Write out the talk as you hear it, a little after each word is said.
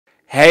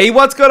Hey,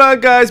 what's going on,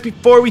 guys?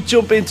 Before we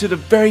jump into the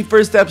very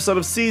first episode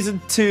of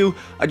Season 2,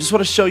 I just want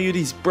to show you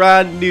these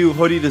brand new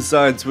hoodie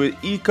designs with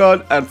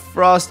Econ and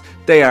Frost.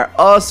 They are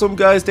awesome,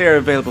 guys. They are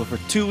available for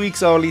 2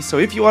 weeks only, so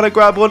if you want to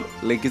grab one,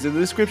 link is in the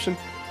description.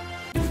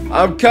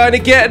 I'm kind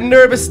of getting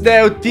nervous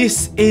now.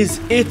 This is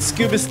it,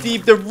 Scuba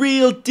Steve, the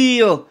real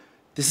deal.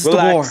 This is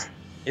Relax. the war.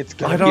 It's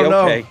gonna be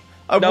okay.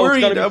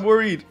 I'm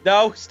worried.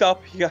 No,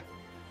 stop. You're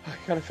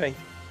gonna faint.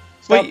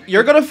 Stop. Wait,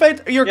 you're gonna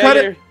faint?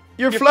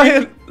 You're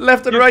flying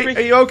left and right.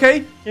 Are you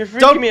okay? You're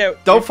freaking me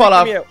out. Don't fall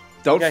off.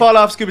 Don't fall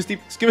off, Scuba Steve.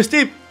 Scuba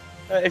Steve.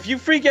 If you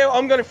freak out,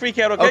 I'm gonna freak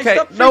out. Okay. Okay.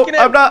 Stop No, freaking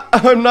out.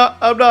 I'm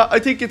not. I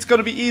think it's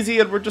gonna be easy,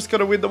 and we're just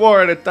gonna win the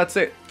war, and that's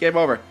it. Game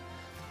over.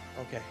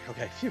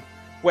 Okay. Phew.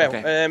 Well,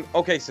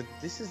 okay. So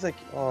this is like,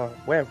 oh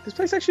wow, this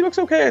place actually looks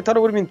okay. I thought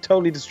it would have been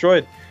totally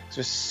destroyed. It's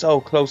just so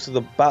close to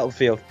the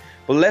battlefield.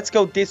 But let's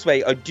go this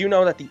way. I do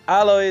know that the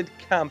Allied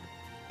camp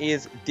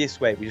is this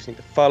way. We just need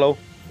to follow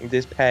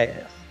this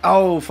path.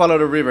 Oh, follow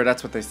the river.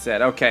 That's what they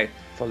said. Okay.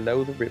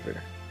 Follow the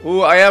river. Oh,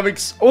 I am.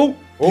 This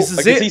is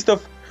I it. can see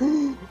stuff.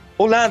 Oh,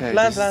 land.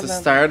 This is the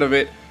start of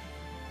it,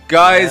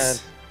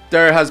 guys.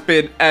 There has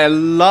been a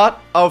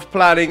lot of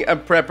planning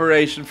and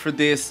preparation for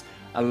this.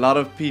 A lot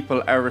of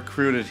people are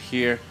recruited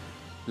here.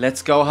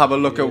 Let's go have a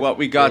look at what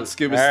we got,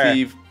 Scuba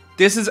Steve.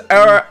 This is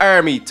our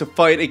army to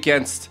fight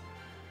against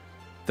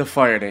the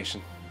Fire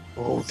Nation.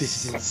 Oh,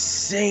 this is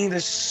insane.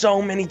 There's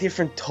so many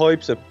different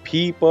types of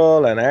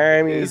people and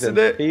armies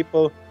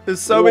people. There's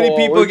so many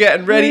people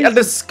getting ready. And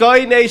the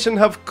Sky Nation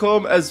have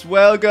come as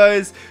well,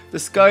 guys. The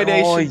Sky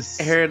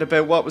Nation heard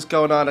about what was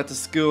going on at the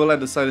school and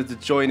decided to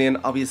join in.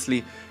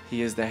 Obviously,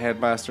 he is the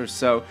headmaster,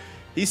 so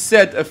he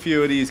sent a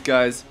few of these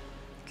guys.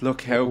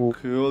 Look how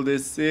cool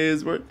this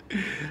is. Look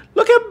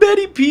how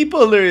many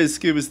people there is,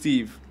 Scuba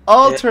Steve.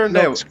 All turned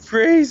out. It looks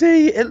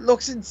crazy. It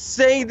looks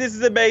insane. This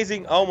is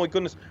amazing. Oh my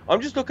goodness.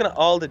 I'm just looking at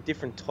all the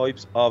different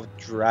types of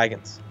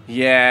dragons.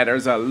 Yeah,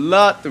 there's a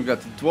lot. We've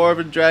got the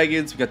dwarven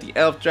dragons. We got the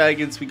elf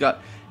dragons. We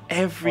got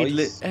every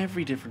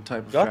different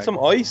type of dragon. Some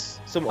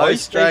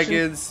ice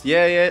dragons.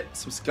 Yeah.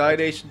 Some Sky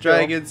Nation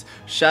dragons.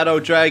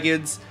 Shadow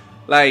dragons.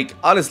 Like,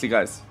 honestly,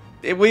 guys,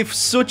 we've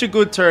such a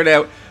good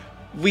turnout.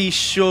 We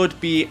should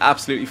be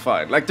absolutely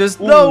fine. Like, there's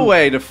no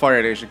way the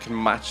Fire Nation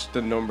can match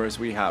the numbers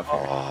we have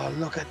here. Oh,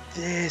 look at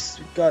this.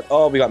 We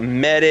got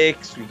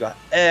medics, we got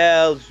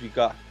elves, we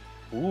got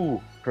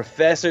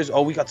professors.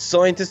 Oh, we got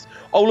scientists.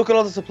 Oh, look at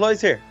all the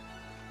supplies here.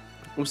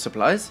 Oh,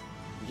 supplies?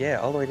 Yeah,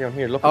 all the way down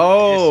here. Look.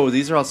 Oh,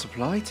 these are all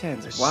supply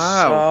tents.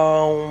 Wow.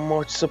 So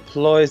much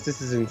supplies.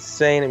 This is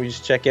insane. Let me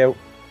just check out.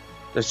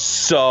 There's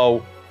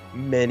so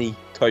many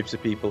types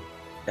of people.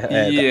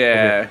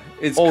 Yeah,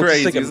 it's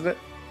crazy, isn't it?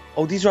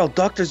 Oh, these are all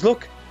doctors,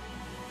 look.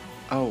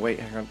 Oh, wait,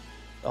 hang on.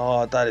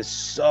 Oh, that is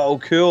so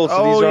cool.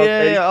 So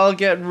these are all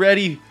getting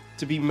ready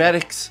to be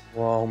medics.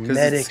 Wow,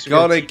 medics. It's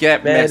gonna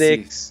get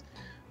medics.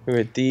 Who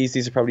are these?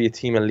 These are probably a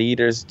team of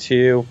leaders,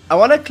 too. I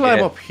want to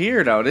climb up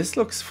here, though. This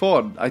looks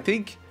fun. I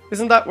think,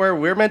 isn't that where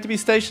we're meant to be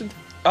stationed?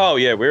 Oh,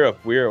 yeah, we're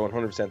up. We're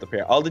 100% up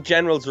here. All the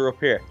generals are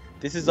up here.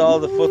 This is all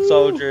the foot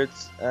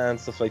soldiers and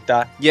stuff like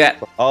that. Yeah.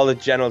 But all the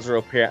generals are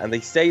up here, and they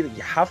say that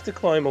you have to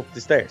climb up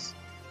the stairs.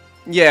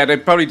 Yeah, they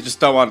probably just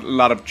don't want a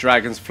lot of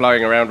dragons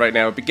flying around right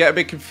now. It'd get a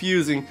bit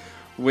confusing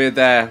with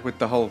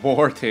the whole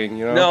war thing,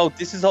 you know. No,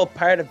 this is all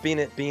part of being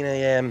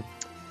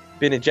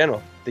a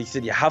general. They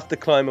said you have to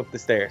climb up the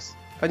stairs,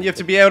 and you have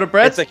to be out of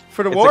breath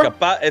for the war.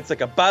 It's like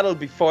a battle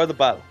before the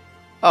battle.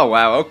 Oh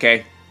wow,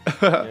 okay.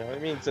 You know what I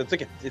mean? So it's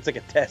like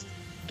a test.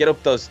 Get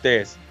up those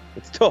stairs.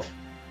 It's tough.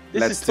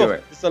 Let's do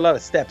it. It's a lot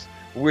of steps.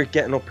 We're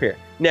getting up here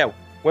now.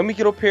 When we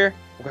get up here,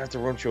 we're gonna have to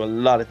run through a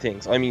lot of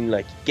things. I mean,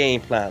 like game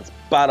plans,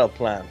 battle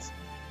plans,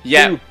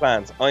 food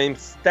plans. I'm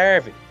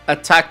starving.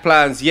 Attack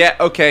plans. Yeah,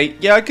 okay.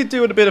 Yeah, I could do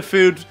with a bit of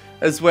food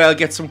as well.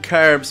 Get some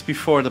carbs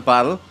before the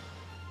battle.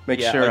 Make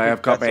sure I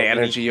have got my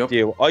energy up.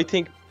 I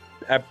think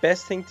our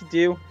best thing to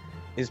do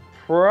is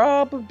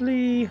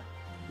probably,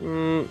 I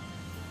don't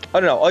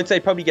know. I'd say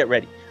probably get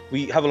ready.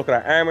 We have a look at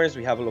our armors.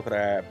 We have a look at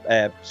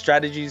our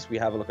strategies. We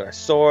have a look at our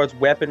swords,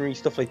 weaponry,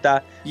 stuff like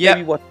that. Yeah.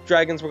 Maybe what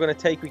dragons we're going to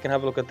take. We can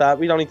have a look at that.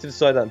 We don't need to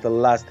decide that until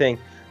the last thing.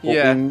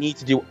 But we need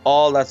to do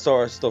all that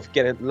sort of stuff.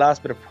 Get a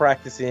last bit of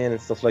practice in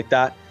and stuff like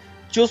that.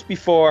 Just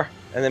before,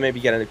 and then maybe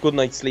get a good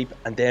night's sleep.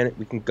 And then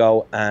we can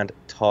go and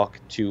talk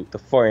to the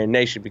Fire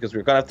Nation. Because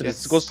we're going to have to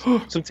discuss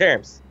some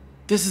terms.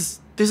 This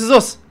is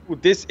us. Ooh,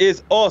 this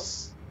is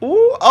us.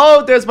 Ooh,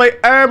 oh, there's my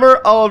armor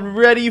all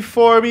ready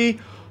for me.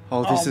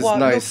 Oh, this is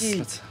nice. Lucky.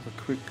 Let's have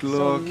a quick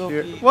look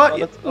here. What?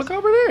 Look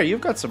over there. You've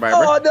got some armor.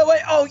 Oh, no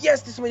way. Oh,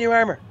 yes. This is my new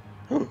armor.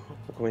 Look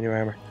at my new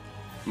armor.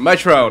 My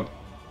throne.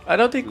 I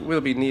don't think we'll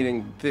be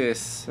needing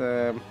this.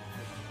 New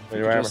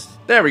armor.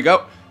 There we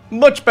go.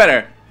 Much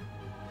better.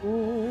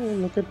 Ooh,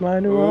 look at my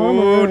new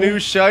armor. Ooh, new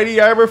shiny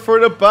armor for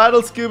the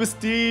battle, Scuba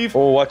Steve.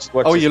 Oh, watch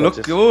oh, you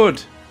look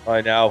good. I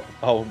know.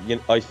 Oh,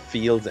 I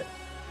feels it.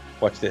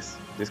 Watch this.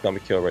 This is going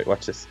to be cool, right?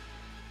 Watch this.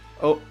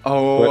 Oh.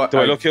 Do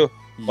I look cool?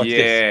 Watch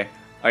this.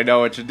 I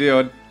know what you're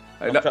doing.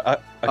 I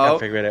can't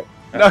figure it out.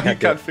 No, you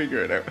can't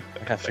figure it out.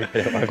 I can't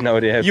figure it out. I have no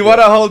idea. You want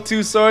to hold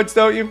two swords,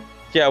 don't you?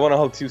 Yeah, I want to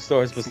hold 2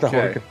 swords, but it's not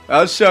working.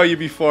 I'll show you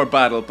before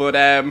battle, but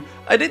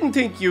I didn't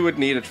think you would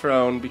need a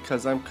throne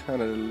because I'm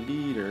kind of the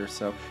leader.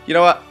 So you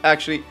know what?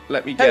 Actually,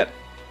 let me get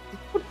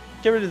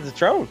rid of the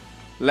throne.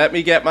 Let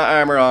me get my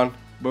armor on.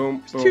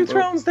 Boom. There's 2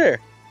 thrones there.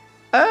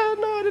 No,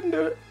 I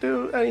didn't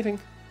do anything.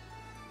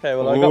 Okay,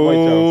 well I got my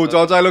throne. So.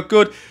 Don't I look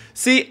good?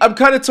 See, I'm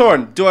kind of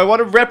torn. Do I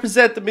want to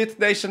represent the Myth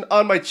Nation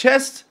on my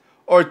chest,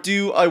 or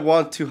do I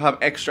want to have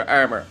extra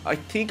armor? I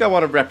think I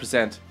want to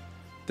represent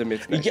the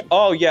Myth Nation. Yeah,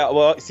 oh yeah,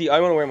 well see, I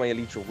want to wear my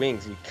Elytra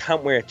wings. You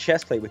can't wear a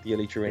chest plate with the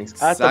Elytra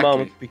wings at the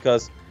moment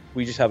because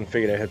we just haven't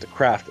figured out how to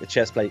craft a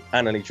chest plate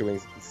and Elytra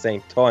wings at the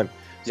same time.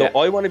 So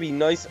I want to be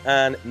nice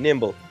and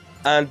nimble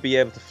and be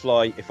able to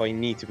fly if I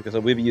need to, because I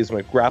will be using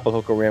my grapple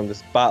hook around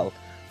this battle.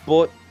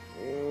 But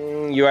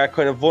you are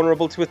kind of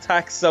vulnerable to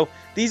attacks, so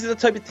these are the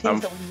type of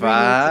things that we really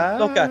need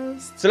to look at.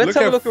 So let's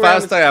have a look around. Look how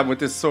fast I am with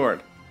this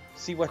sword.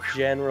 See what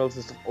generals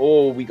and stuff.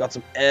 Oh, we got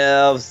some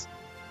elves.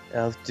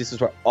 This is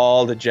where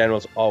all the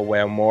generals. Oh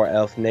wow, more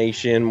Elf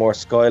Nation, more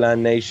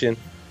Skyland Nation.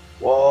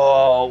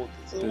 Whoa,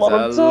 there's a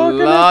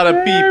lot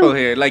of people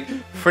here. Like,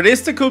 for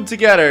this to come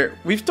together,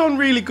 we've done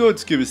really good,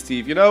 Scuba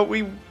Steve. You know,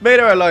 we made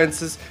our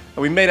alliances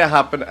and we made it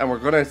happen, and we're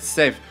gonna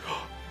save.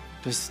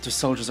 There's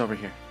soldiers over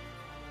here.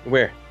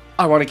 Where?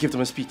 I want to give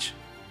them a speech.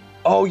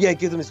 Oh yeah,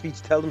 give them a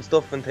speech. Tell them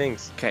stuff and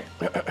things. Okay.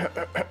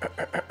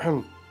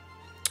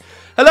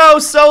 Hello,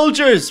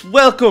 soldiers.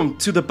 Welcome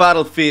to the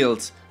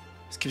battlefield.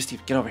 Scuba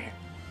Steve, get over here.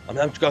 I'm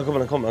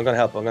coming. I'm gonna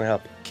help.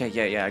 Okay,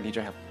 yeah. I need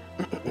your help.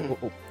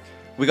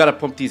 We gotta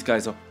pump these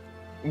guys up.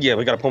 Yeah,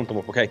 we gotta pump them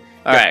up. Okay.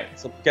 All right.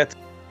 So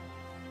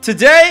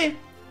Today,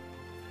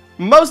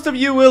 most of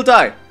you will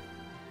die.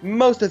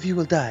 Most of you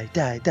will die.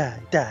 Die.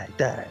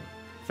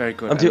 Very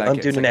good. I'm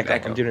doing an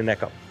echo. I'm doing an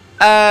echo.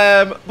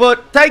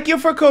 But thank you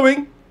for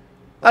coming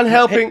and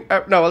helping.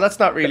 No, well, that's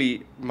not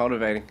really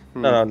motivating.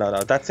 No.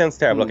 That sounds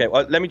terrible. Okay,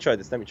 well, let me try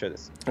this.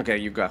 Okay,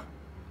 you go.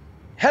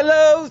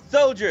 Hello,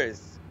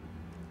 soldiers.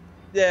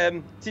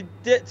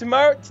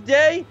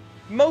 Today,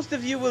 most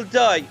of you will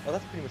die. Oh,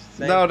 that's pretty much the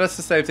same. No, that's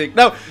the same thing.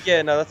 No.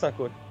 Yeah, no, that's not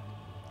good.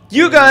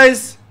 You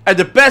guys are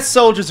the best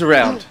soldiers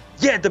around.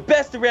 Yeah, the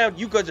best around.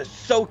 You guys are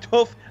so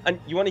tough. And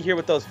you want to hear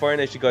what those Fire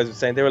Nation guys were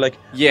saying? They were like,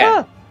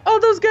 yeah, all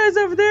those guys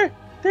over there,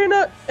 they're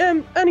not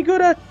any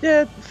good at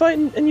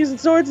fighting and using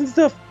swords and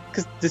stuff.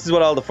 Because this is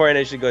what all the Fire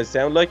Nation guys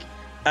sound like.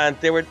 And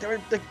they were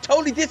like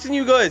totally dissing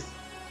you guys.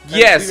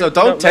 Yeah, so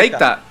don't take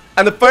that.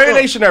 And the Fire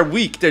Nation are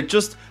weak. They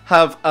just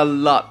have a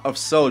lot of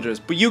soldiers.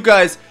 But you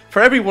guys,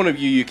 for every one of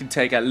you, you can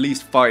take at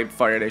least 5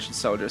 Fire Nation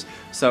soldiers.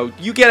 So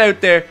you get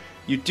out there,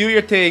 you do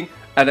your thing,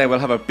 and then we'll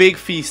have a big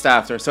feast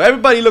after. So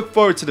everybody look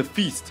forward to the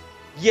feast.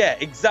 Yeah,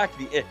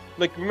 exactly.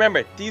 Like,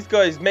 remember, these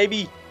guys may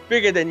be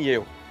bigger than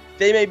you.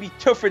 They may be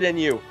tougher than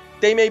you.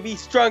 They may be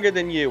stronger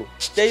than you.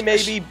 They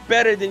may be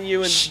better than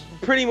you in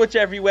pretty much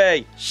every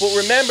way. But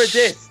remember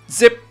this.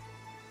 Zip.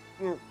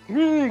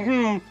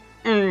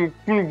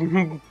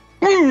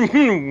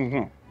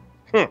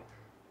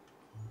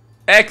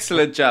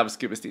 Excellent job,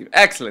 Scuba Steve.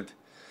 Excellent.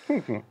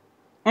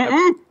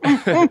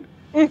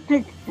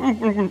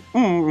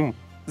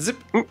 Zip.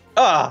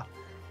 Oh,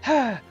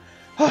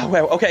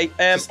 well, okay.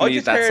 I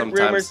just heard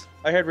rumors.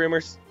 I heard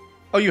rumors.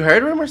 Oh, you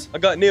heard rumors? I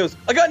got news.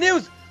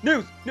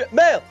 News.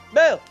 Mail.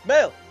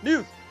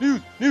 News.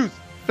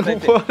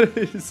 What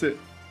is it?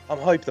 I'm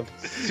hyped. I'm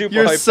super hyped.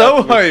 You're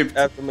so hyped.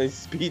 After my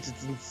speech,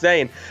 it's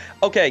insane.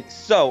 Okay,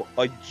 so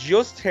I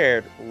just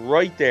heard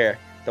right there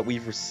that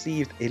we've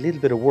received a little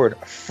bit of word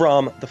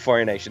from the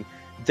Fire Nation.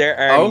 Their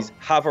armies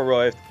have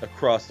arrived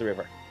across the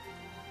river.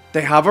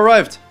 They have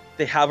arrived?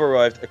 They have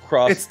arrived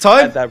across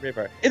that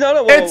river.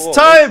 No, it's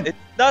time! It's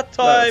not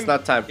time. No, it's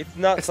not time. It's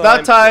not it's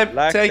not time.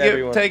 Relax,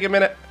 take a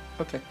minute.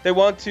 Okay. They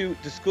want to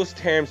discuss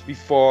terms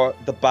before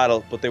the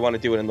battle, but they want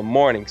to do it in the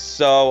morning.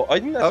 So I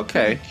think that's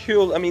pretty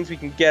cool. That means we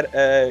can get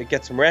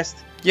some rest.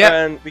 Yeah.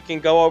 And we can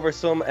go over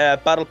some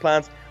battle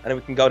plans, and then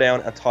we can go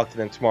down and talk to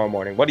them tomorrow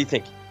morning. What do you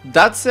think?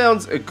 That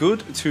sounds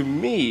good to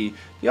me.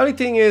 The only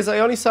thing is, I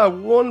only saw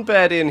one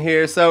bed in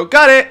here, so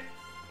got it.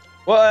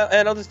 Well,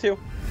 and others too.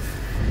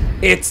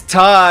 It's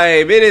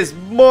time. It is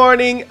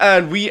morning,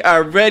 and we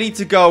are ready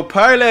to go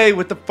parlay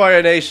with the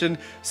Fire Nation.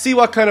 See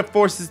what kind of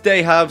forces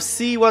they have.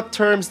 See what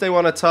terms they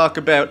want to talk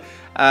about.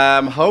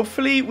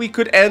 Hopefully, we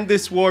could end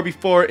this war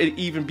before it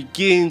even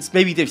begins.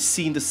 Maybe they've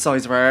seen the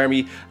size of our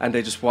army, and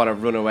they just want to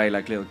run away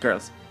like little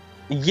girls.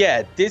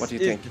 Yeah, this is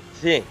the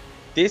thing.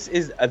 This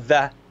is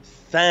the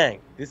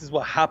thing. This is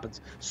what happens.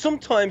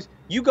 Sometimes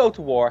you go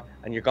to war,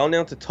 and you're going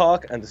down to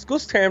talk and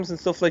discuss terms and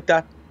stuff like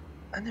that,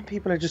 and then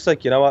people are just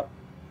like, you know what?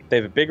 They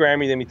have a bigger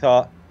army than we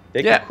thought.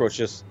 They can crush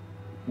us.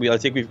 I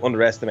think we've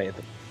underestimated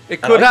them. It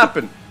could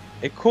happen.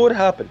 It could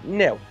happen.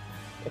 No,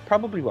 it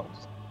probably won't.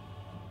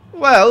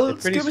 Well,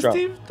 Scuba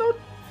Steve, don't.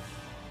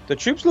 The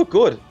troops look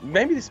good.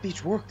 Maybe the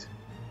speech worked.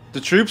 The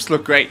troops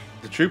look great.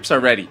 The troops are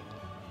ready.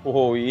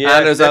 Oh yeah.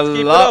 And there's a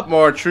lot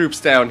more troops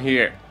down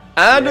here.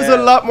 And there's a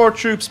lot more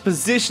troops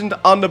positioned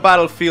on the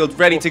battlefield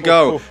ready to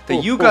go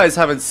that you guys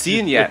haven't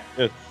seen yet.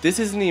 This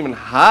isn't even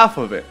half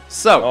of it.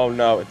 So. Oh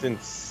no, it's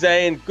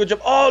insane. Good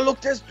job. Oh, look,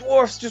 there's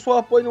dwarfs. Just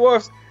walk by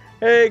dwarfs.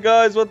 Hey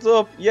guys, what's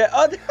up? Yeah,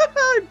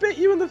 I bet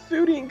you in the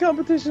food eating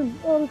competition.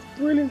 Oh, that's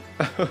brilliant.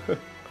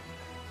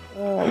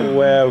 Oh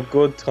wow,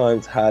 good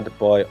times had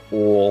by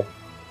all.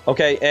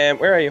 Okay,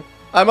 where are you?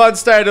 I'm on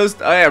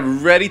Stardust. I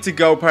am ready to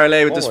go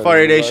parlay with this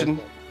Fire Nation.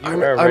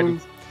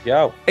 I'm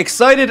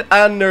excited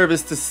and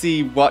nervous to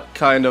see what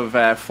kind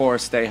of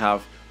force they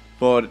have.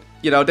 But,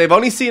 you know, they've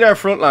only seen our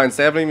front lines.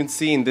 They haven't even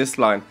seen this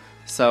line.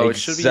 So it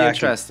should be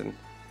interesting.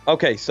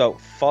 Okay, so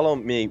follow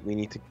me. We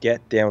need to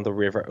get down the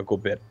river a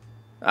good bit.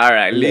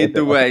 Alright, lead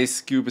the way,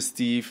 Scuba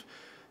Steve.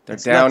 They're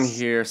down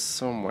here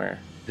somewhere.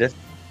 Let's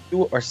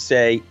do or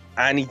say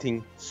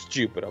anything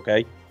stupid,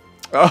 okay?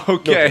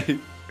 Okay. No.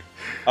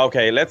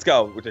 Okay, let's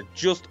go. We're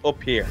just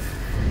up here.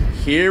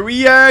 Here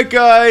we are,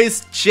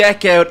 guys.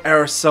 Check out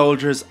our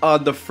soldiers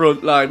on the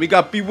front line. We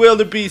got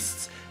Bewildered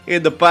Beasts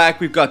in the back.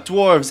 We've got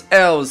Dwarves,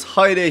 Elves,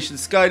 High Nation,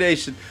 Sky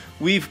Nation.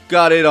 We've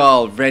got it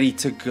all ready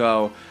to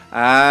go.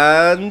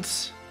 And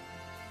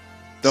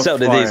the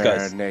these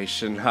guys.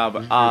 Nation have a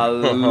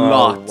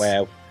lot. Oh,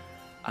 wow.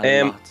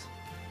 A lot.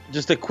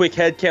 Just a quick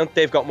head count.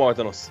 They've got more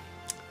than us.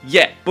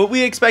 Yeah, but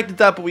we expected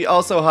that, but we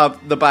also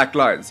have the back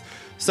lines.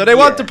 So they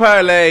want to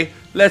parlay.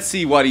 Let's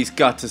see what he's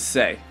got to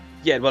say.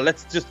 Yeah, well,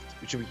 let's just...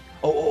 Should we...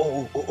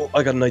 Oh,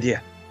 I got an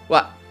idea.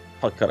 What?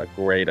 I've got a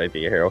great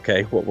idea here,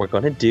 okay? What we're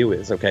going to do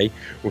is, okay,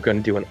 we're going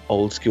to do an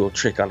old school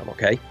trick on them,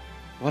 okay?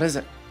 What is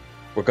it?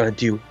 We're going to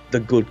do the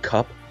good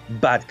cop,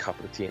 bad cop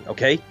routine,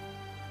 okay?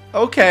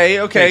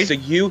 Okay. So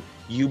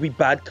you be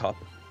bad cop,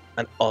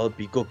 and I'll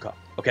be good cop,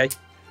 okay?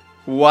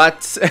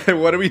 What?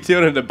 What are we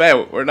doing it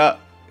about? We're not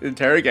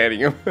interrogating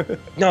him.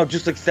 No,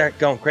 just like start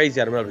going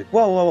crazy at him. Like,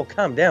 whoa,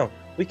 calm down.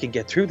 We can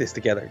get through this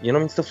together. You know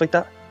what I mean? Stuff like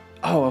that.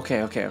 Oh,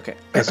 okay. Okay,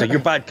 so you're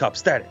bad cop.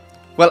 Start it.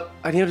 Well,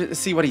 I need to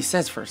see what he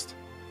says first.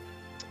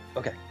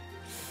 Okay.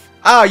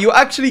 Ah, you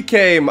actually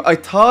came. I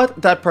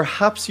thought that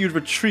perhaps you'd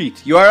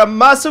retreat. You are a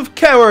massive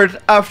coward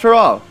after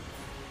all.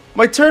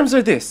 My terms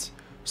are this.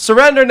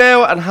 Surrender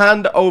now and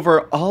hand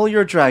over all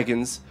your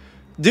dragons.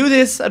 Do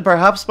this and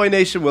perhaps my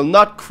nation will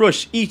not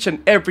crush each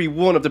and every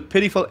one of the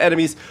pitiful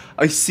enemies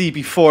I see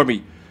before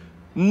me.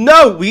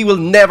 No, we will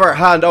never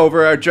hand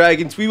over our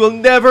dragons. We will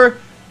never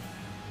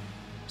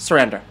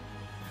surrender.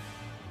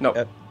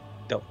 No.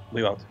 No,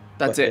 we won't.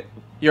 That's it.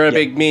 You're a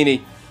big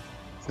meanie.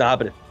 It's not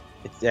happening.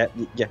 It's yeah.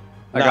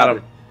 I got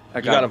him.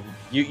 You got him.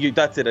 You.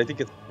 That's it. I think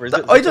it's.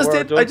 I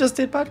just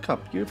did bad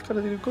cop. You've got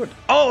to do good.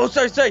 Oh,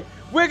 sorry.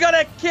 We're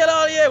gonna kill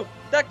all of you.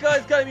 That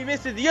guy's gonna be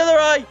missing the other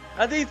eye,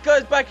 and these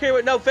guys back here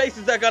with no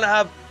faces are gonna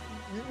have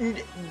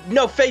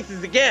no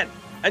faces again.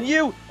 And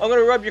you, I'm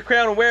gonna rub your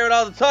crown and wear it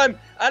all the time,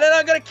 and then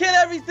I'm gonna kill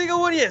every single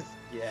one of you.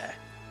 Yeah.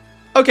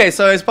 Okay,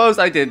 so I suppose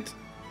I did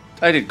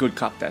good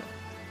cop then,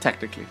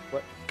 technically.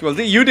 What? Well,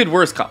 you did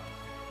worse cop.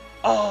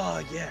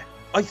 Oh yeah.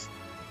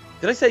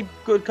 Did I say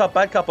good cop,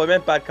 bad cop? I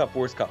meant bad cop,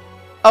 worse cop.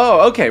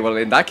 Oh, okay. Well,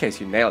 in that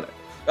case, you nailed it.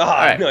 Oh,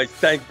 right. Nice.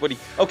 Thanks, buddy.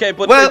 Okay,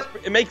 but well,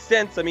 it makes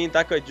sense. I mean,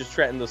 that guy just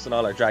threatened us and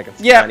all our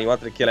dragons. Yeah. And he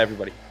wanted to kill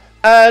everybody.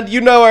 And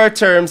you know our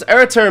terms.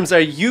 Our terms are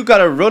you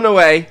gotta run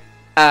away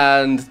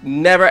and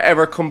never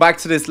ever come back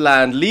to this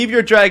land. Leave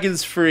your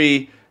dragons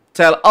free.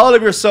 Tell all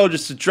of your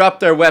soldiers to drop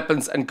their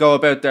weapons and go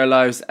about their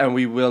lives, and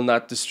we will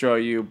not destroy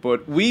you.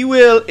 But we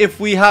will if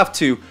we have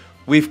to.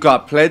 We've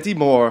got plenty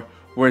more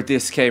where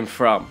this came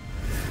from.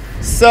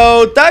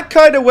 So that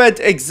kind of went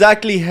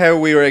exactly how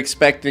we were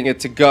expecting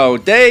it to go.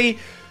 They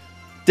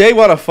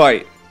want to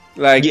fight.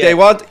 Like, they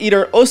want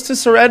either us to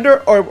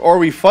surrender or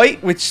we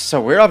fight,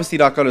 so we're obviously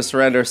not going to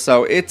surrender.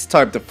 So it's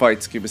time to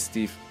fight, Scuba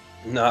Steve.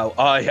 No,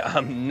 I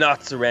am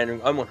not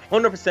surrendering. I'm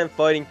 100%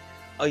 fighting.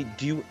 I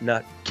do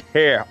not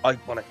care. I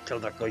want to kill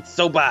that guy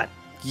so bad.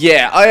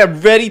 Yeah, I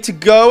am ready to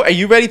go. Are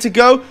you ready to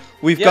go?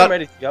 I'm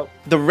ready to go.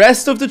 The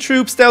rest of the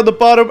troops down the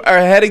bottom are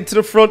heading to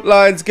the front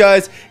lines,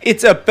 guys.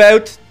 It's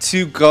about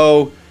to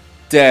go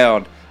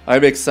down.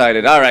 I'm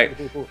excited. All right,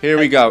 here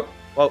we go.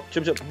 Whoa,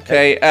 jump.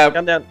 Okay,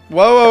 calm down.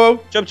 Whoa.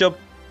 Jump.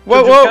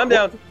 Whoa. Calm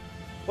down.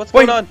 What's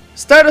going on?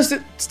 Stardust,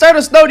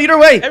 no, the other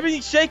way.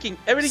 Everything's shaking.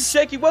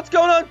 What's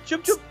going on?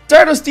 Jump.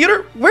 Stardust,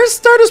 where's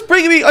Stardust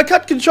bringing me? I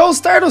can't control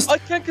Stardust. I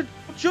can't control.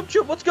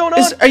 Jump. What's going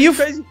on? Are you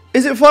crazy?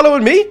 Is it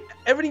following me?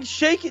 Everything's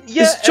shaking.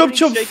 Yeah, Jump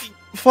shaking.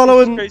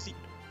 following.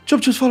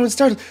 Jump's following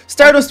Stardust.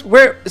 Stardust,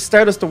 where?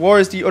 Stardust, the war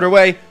is the other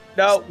way.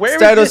 No, where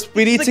Stardust, is it?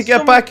 we need to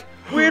get back.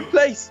 Weird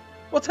place.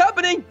 What's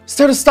happening?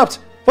 Stardust stopped.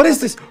 What is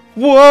this?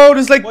 Whoa,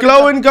 there's like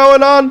glowing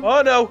going on.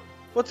 Oh no,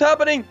 what's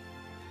happening?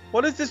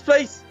 What is this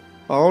place?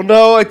 Oh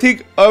no, I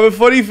think I have a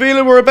funny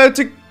feeling we're about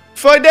to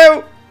find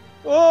out.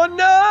 Oh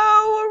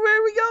no, where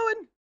are we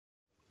going?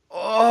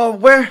 Oh,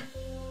 where?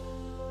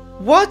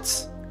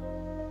 What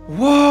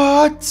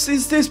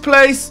is this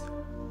place?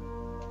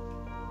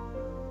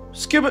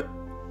 Scuba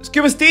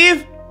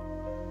Steve?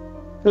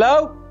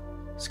 Hello?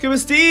 Scuba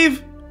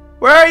Steve?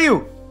 Where are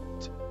you?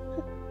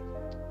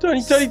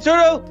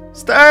 Tinyturtle?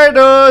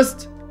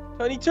 Stardust!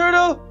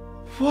 Tinyturtle?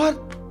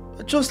 What?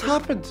 just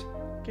happened?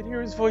 I can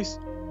hear his voice.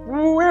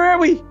 Where are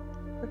we?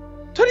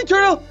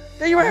 Tinyturtle!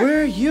 There you are!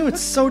 Where are you?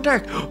 It's so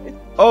dark.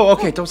 Oh,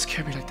 okay, don't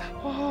scare me like that.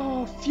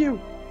 Oh, phew.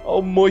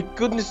 Oh my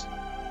goodness.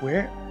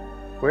 Where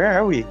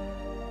are we?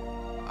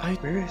 I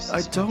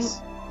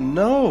don't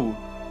know.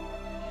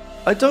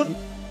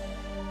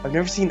 I've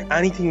never seen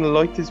anything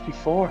like this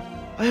before.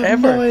 I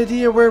have no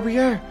idea where we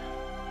are.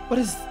 What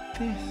is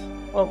this?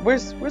 Oh,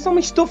 where's all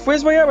my stuff?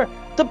 Where's my armor?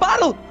 The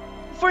battle!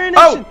 Fire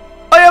Nation! Oh!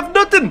 I have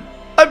nothing!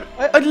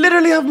 I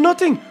literally have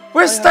nothing!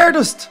 Where's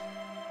Stardust?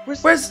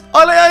 Where's...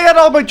 I had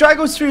all my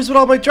Drago Spheres with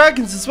all my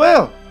dragons as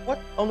well! What?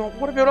 Oh no,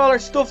 what about all our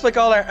stuff, like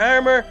all our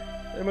armor,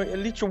 my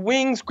elytra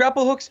wings,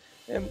 grapple hooks?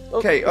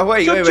 Okay,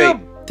 wait.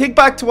 Think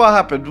back to what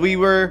happened. We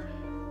were...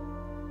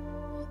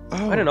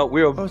 Oh, I don't know,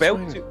 we were about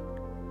to...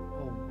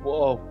 Oh,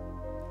 whoa.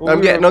 Well,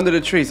 I'm getting under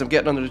the trees,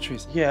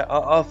 Yeah,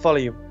 I'll follow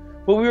you.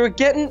 But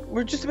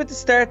we're just about to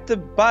start the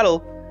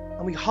battle,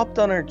 and we hopped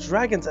on our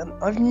dragons, and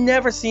I've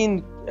never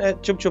seen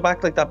Chub Chub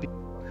act like that before.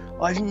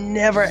 I've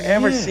never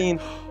ever seen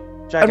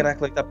dragon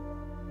act like that.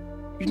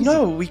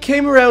 No, we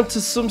came around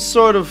to some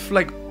sort of,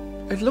 like,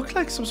 it looked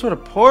like some sort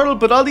of portal,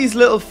 but all these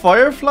little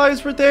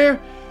fireflies were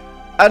there,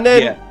 and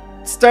then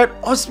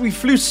we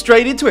flew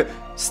straight into it.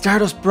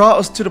 Stardust brought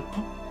us to the...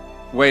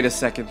 Wait a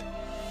second.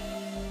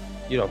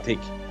 You don't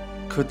think?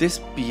 Could this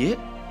be it?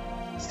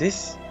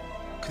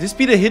 Could this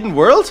be the hidden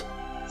world?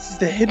 This is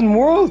the hidden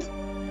world.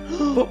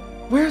 But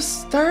where's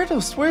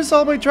Stardust? Where's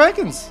all my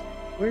dragons?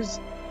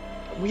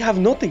 We have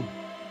nothing.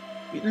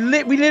 We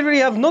literally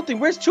have nothing.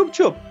 Where's Chub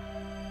Chub?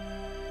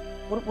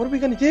 What are we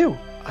gonna do?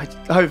 I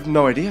have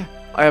no idea.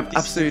 I have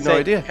absolutely no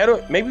idea.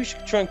 Maybe we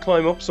should try and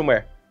climb up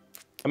somewhere.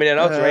 I mean, I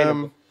know it's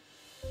raining.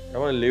 I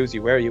don't want to lose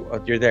you. Where are you?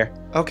 Oh, you're there.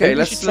 Okay, maybe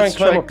let's try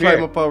and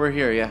climb up over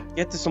here. Yeah.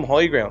 Get to some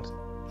high ground.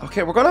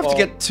 Okay, we're gonna have to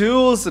get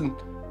tools and...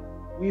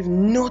 We have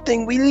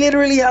nothing. We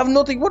literally have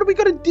nothing. What are we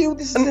gonna do?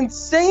 This is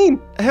insane.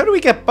 How do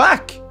we get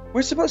back?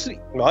 We're supposed to be...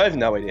 Well, I have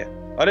no idea.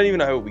 I don't even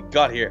know how we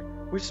got here.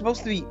 We're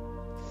supposed to be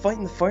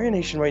fighting the Fire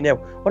Nation right now.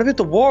 What about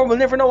the war? We'll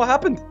never know what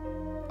happened.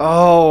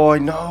 Oh, I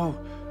know.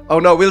 Oh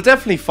no, we'll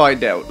definitely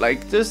find out.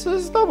 Like, there's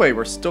no way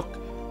we're stuck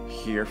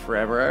here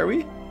forever, are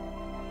we?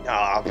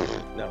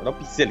 No, don't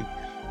be silly.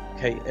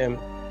 Okay,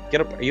 get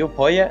up. Are you up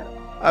high yet?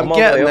 I'm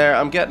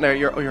getting there.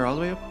 You're all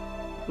the way up?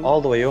 Ooh.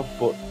 All the way up,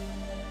 but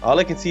all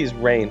I can see is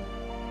rain.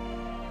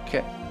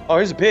 Okay. Oh,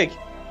 here's a pig.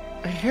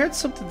 I heard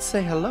something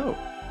say hello.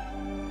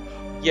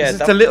 Yeah,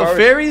 is it the little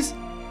fairies?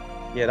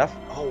 Yeah,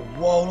 oh,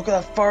 whoa, look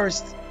at that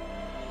forest.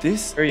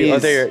 This Where are you? Oh,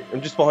 there.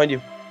 I'm just behind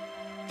you.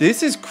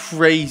 This is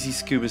crazy,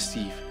 Scuba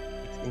Steve.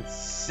 It's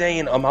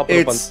insane. I'm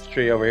hopping up on the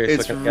tree over here.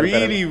 It's so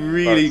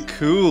really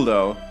cool,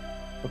 though.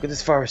 Look at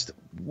this forest.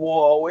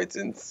 Whoa, it's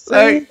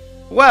insane.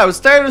 Wow,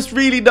 Stardust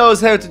really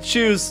knows how to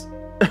choose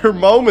her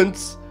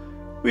moments.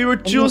 We were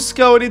just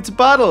going into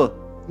battle.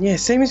 Yeah,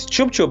 same as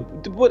Chub Chub.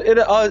 But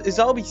it's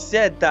always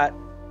said that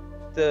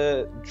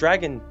the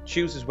dragon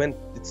chooses when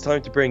it's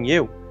time to bring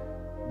you.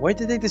 Why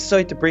did they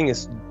decide to bring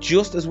us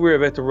just as we're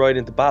about to ride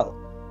into battle?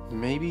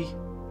 Maybe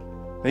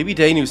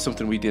they knew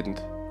something we didn't.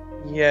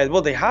 Yeah,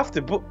 well, they have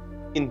to, but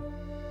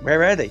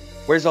where are they?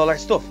 Where's all our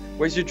stuff?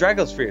 Where's your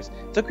Drago Spheres?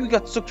 It's like we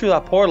got sucked through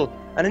that portal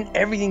and then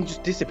everything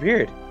just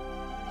disappeared.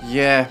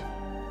 Yeah.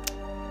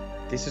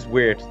 This is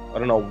weird. I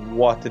don't know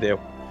what to do.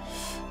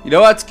 You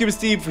know what, Scuba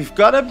Steve? We've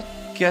got to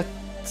get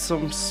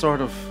some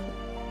sort of...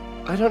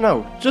 I don't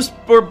know.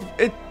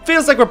 It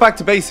feels like we're back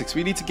to basics.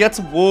 We need to get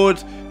some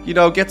wood,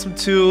 get some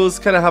tools,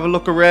 kind of have a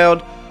look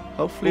around.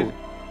 Hopefully... Ooh.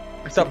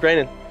 It stopped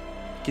raining.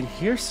 I can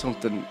hear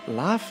something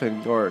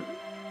laughing or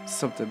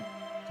something.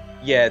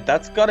 Yeah,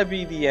 that's gotta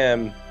be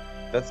the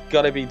that's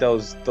gotta be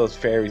those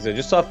fairies. I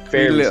just saw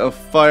fairies. Little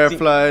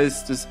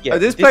fireflies.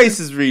 This place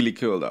is really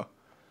cool though.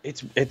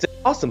 It's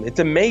awesome. It's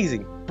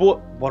amazing. But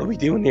what are we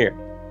doing here?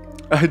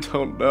 I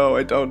don't know.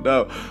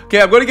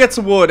 Okay, I'm gonna get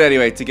some wood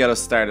anyway to get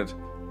us started.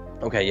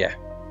 Okay, yeah,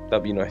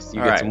 that'd be nice.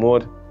 You get some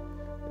wood.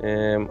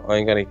 I'm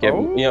gonna get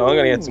I'm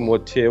gonna get some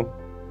wood too.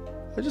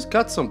 I just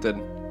got something.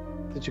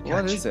 Did you catch?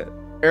 What is it?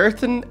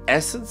 Earthen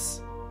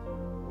essence?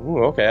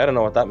 Ooh, okay. I don't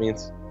know what that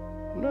means.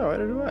 No, I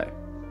don't know.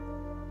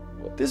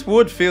 This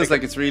wood feels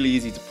like it's really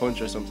easy to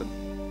punch or something.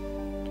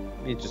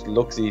 It just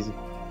looks easy.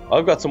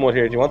 I've got some wood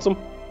here. Do you want some?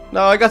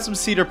 No, I got some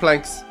cedar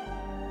planks.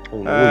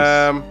 Oh,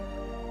 nice.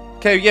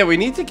 Okay, yeah, we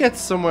need to get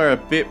somewhere a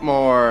bit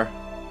more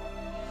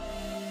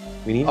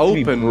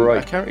open.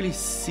 I can't really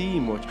see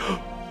much.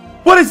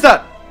 What is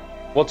that?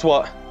 What's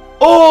what?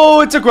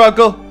 Oh, it's a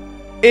Grunkle.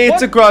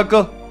 It's a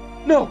Grunkle.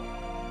 No.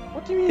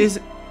 What do you mean? Is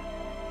it?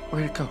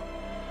 Where'd it go?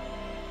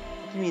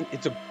 What do you mean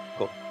it's a Grunkle?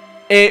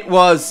 It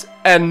was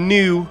a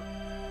new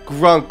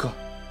Grunkle.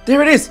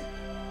 There it is.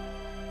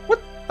 What?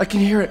 I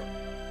can hear it.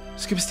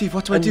 Skip Steve,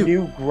 what do I do? A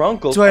new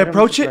Grunkle. Do I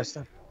approach it?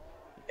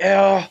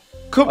 Yeah.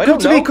 Come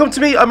to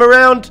me. I'm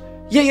around.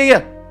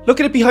 Yeah. Look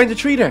at it behind the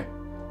tree there.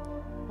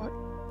 What?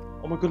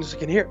 Oh my goodness, I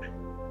can hear it.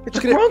 It's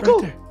Look a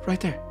Grunkle. Right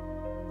there.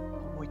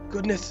 Oh my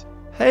goodness.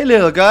 Hey,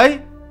 little guy.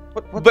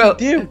 What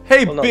do you do?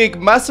 Hey, big,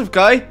 massive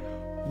guy.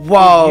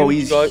 Wow,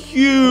 he's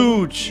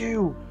huge.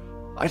 You.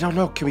 I don't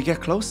know. Can we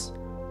get close?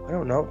 I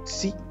don't know.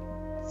 See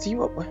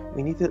what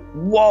we need to.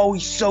 Whoa,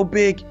 he's so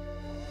big.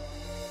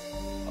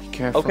 Be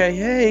careful. Okay,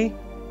 hey,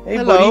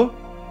 hello. buddy.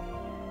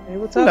 Hey,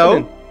 what's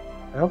happening?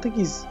 I don't think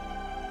he's.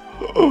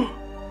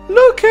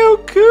 Look how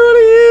cool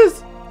he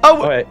is.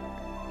 Oh, wait.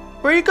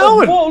 Where are you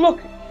going? Oh, whoa, look.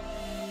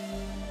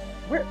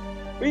 Where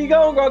are you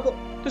going, Goggle?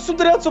 There's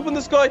something else up in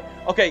the sky.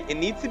 Okay, it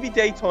needs to be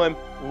daytime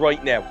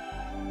right now.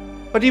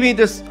 What do you mean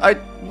there's?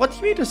 What do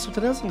you mean there's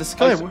something else in the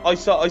sky? I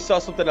saw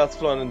something else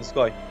flying in the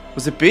sky.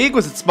 Was it big?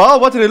 Was it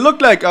small? What did it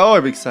look like? Oh,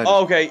 I'm excited.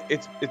 Oh, okay,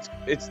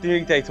 it's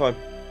nearly daytime.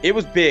 It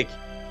was big,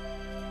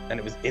 and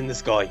it was in the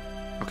sky.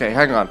 Okay,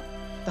 hang on.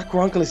 That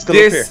Gronkle is still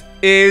up here. This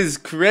is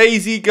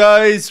crazy,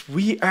 guys.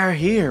 We are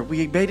here.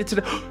 We made it to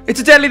the. It's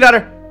a deadly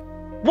ladder.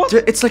 What?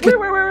 It's like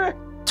where?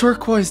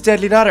 Turquoise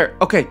deadly ladder.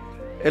 Okay,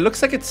 it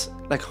looks like it's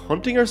like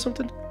hunting or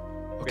something.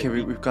 Okay,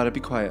 we've got to be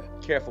quiet.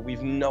 Careful,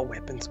 we've no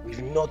weapons.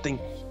 We've nothing.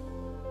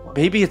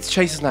 Maybe it's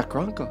chasing that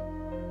Gronkle.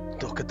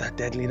 Look at that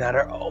deadly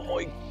ladder. Oh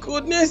my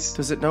goodness.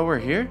 Does it know we're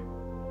here?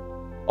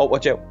 Oh,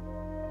 watch out.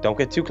 Don't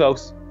get too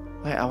close.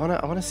 Wait, I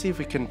wanna see if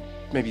we can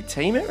maybe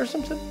tame it or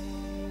something.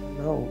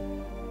 No.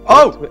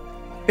 Oh!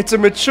 It's a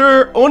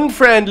mature,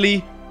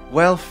 unfriendly,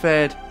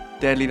 well-fed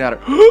deadly ladder.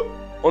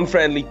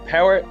 Unfriendly.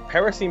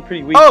 Power seemed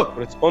pretty weak, oh!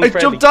 But it's unfriendly.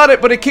 I jumped on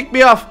it, but it kicked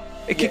me off.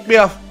 It kicked me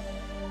off.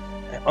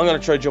 I'm gonna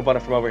try to jump on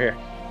it from over here.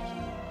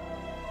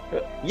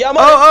 Yeah, I'm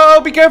on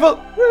oh, be careful!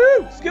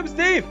 Woohoo! Scuba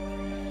Steve!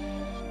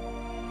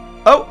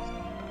 Oh!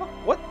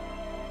 What?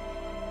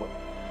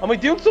 Am I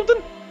doing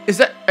something?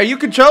 Are you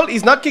controlled?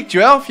 He's not kicked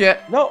you off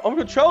yet. No, I'm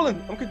controlling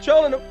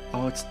him.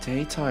 Oh, it's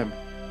daytime.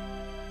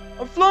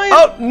 I'm flying!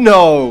 Oh,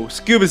 no!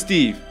 Scuba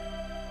Steve.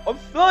 I'm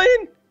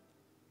flying!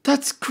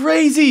 That's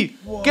crazy!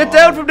 Whoa. Get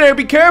down from there,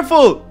 be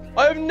careful!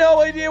 I have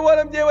no idea what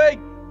I'm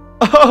doing!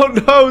 Oh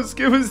no,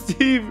 Scuba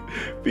Steve!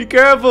 Be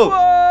careful!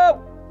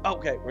 Whoa!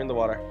 Okay, we're in the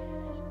water.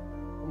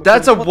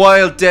 That's a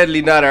wild,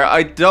 deadly ladder.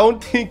 I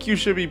don't think you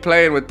should be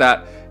playing with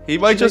that. He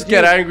might just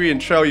get angry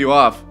and throw you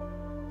off.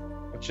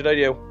 What should I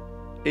do?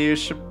 You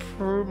should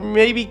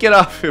maybe get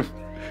off him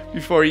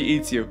before he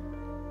eats you.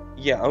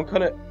 Yeah, I'm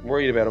kind of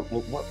worried about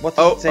him. What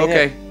does it say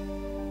okay.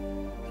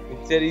 Now?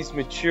 It said he's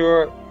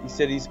mature. He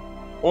said he's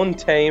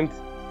untamed.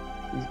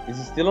 Is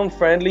he still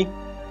unfriendly?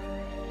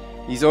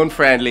 He's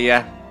unfriendly,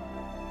 yeah.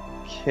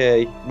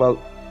 Okay,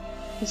 well,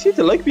 he seems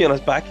to like being on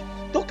his back.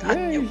 Look at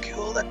how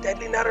cool that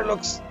deadly ladder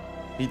looks.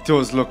 He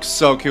does look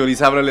so cool. He's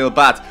having a little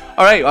bath.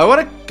 Alright, I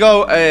want to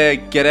go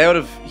get out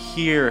of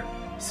here.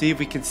 See if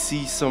we can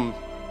see some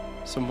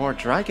more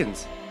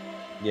dragons.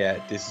 Yeah,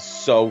 this is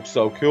so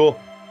cool.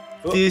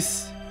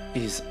 This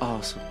is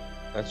awesome.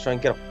 Let's try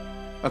and get up.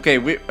 Okay,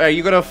 are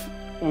you gonna?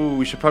 Ooh,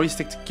 we should probably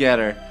stick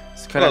together.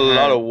 It's kind of a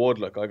lot of wood.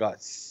 Look, I got a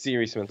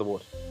serious amount of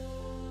wood.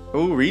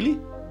 Oh, really?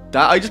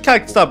 I just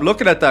can't stop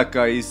looking at that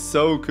guy. He's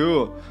so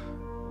cool.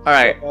 All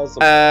right.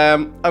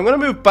 Awesome. I'm gonna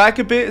move back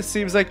a bit. It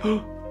seems like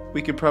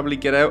we could probably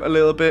get out a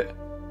little bit.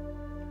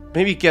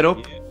 Maybe get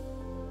up. Yeah.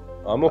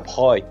 I'm up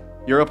high.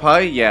 You're up high?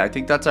 Yeah, I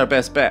think that's our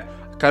best bet.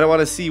 I kind of want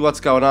to see what's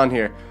going on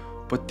here.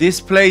 But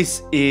this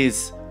place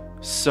is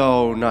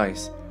so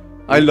nice.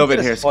 I love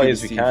it here. As high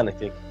as we can, I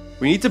think.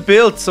 We need to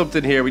build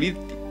something here.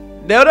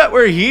 Now that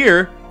we're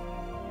here,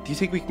 do you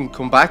think we can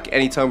come back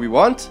anytime we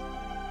want?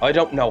 I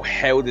don't know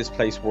how this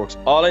place works.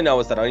 All I know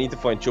is that I need to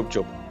find Chub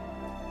Chub.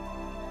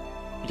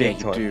 Yeah,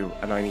 you do.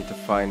 And I need to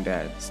find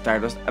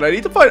Stardust. And I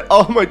need to find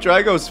all my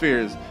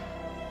Dragospheres.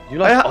 You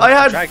like I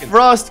had dragons.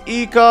 Frost,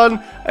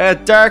 Econ, I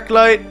had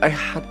Darklight. I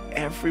had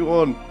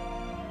everyone.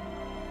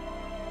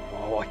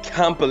 Oh, I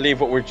can't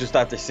believe what we're just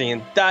after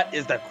seeing. That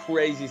is the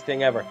craziest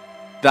thing ever.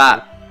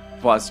 That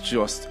was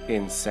just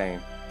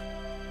insane.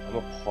 I'm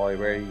up high.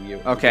 Where are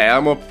you? Okay,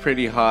 I'm up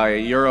pretty high.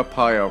 You're up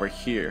high over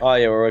here. Oh,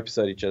 yeah, we're right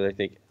beside each other, I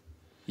think.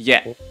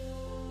 Yeah.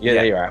 Yeah,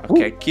 there you are.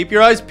 Okay, keep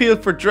your eyes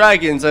peeled for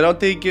dragons. I don't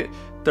think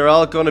they're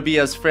all going to be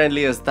as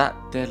friendly as that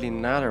deadly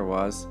ladder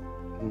was.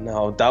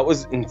 No, that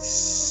was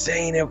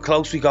insane how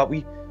close we got.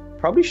 We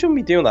probably shouldn't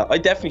be doing that. I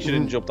definitely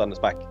shouldn't have jumped on his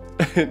back.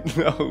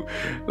 No,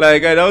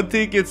 like, I don't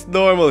think it's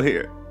normal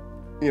here.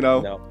 You know,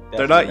 no,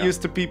 they're not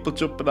used to people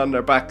jumping on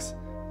their backs.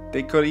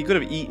 He could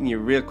have eaten you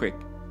real quick.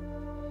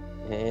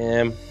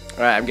 Alright,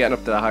 I'm getting up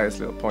to the highest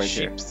little point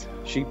here.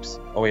 Sheeps.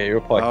 Oh yeah, you're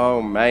up high.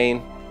 Oh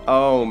man.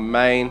 Oh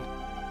man.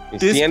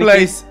 This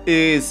place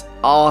is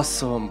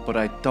awesome, but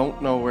I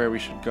don't know where we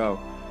should go.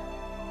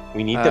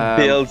 We need to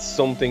build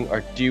something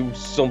or do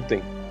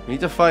something. We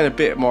need to find a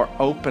bit more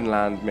open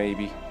land,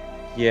 maybe.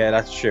 Yeah,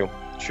 that's true.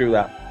 True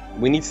that.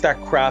 We need to start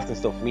crafting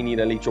stuff. We need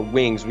elytra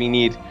wings. We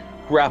need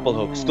grapple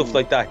hooks, stuff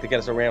like that to get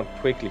us around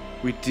quickly.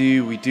 We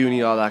do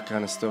need all that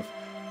kind of stuff.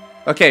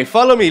 Okay,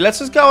 follow me. Let's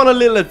just go on a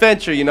little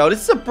adventure, you know.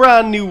 This is a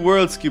brand new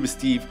world, Scuba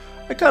Steve.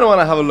 I kind of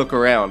want to have a look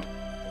around.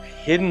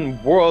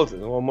 Hidden world.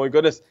 Oh my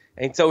goodness.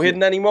 Ain't so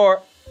hidden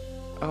anymore.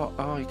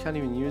 Oh, you can't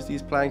even use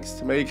these planks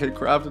to make a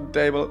crafting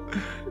table.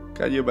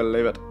 Can you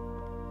believe it?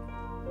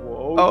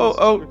 Whoa.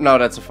 Oh, no,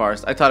 that's a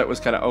forest. I thought it was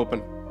kind of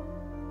open.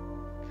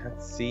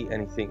 Can't see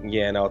anything.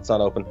 Yeah, no, it's not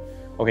open.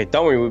 Okay,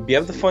 don't worry. We'll be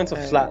able to find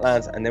some flat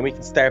lands and then we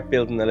can start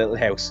building a little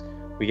house.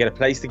 We get a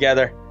place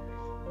together.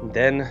 And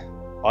then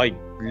I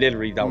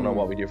literally don't know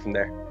what we do from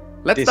there.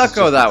 Let's not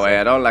go that way.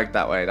 I don't like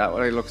that way. That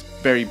way looks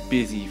very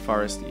busy,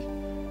 foresty.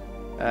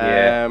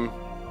 Yeah.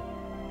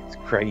 It's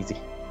crazy.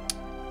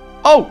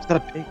 Oh! Is that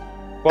a pig?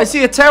 I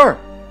see a tower.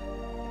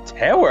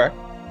 Tower?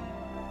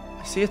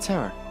 I see a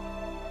tower.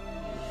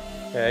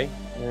 Okay.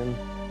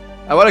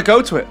 I want to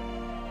go to it.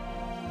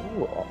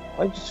 Ooh,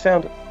 I just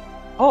found it.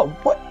 Oh,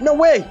 what? No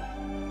way!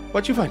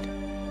 What'd you find?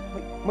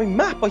 My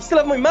map. I still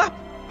have my map.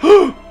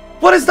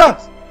 What is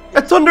that?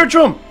 A thunder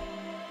drum.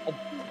 Oh,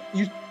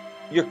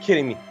 you're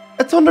kidding me.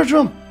 A thunder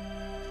drum.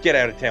 Get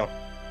out of town.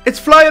 It's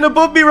flying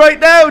above me right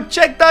now.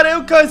 Check that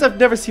out, guys. I've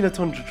never seen a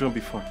thunder drum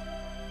before.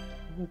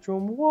 Thunder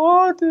drum?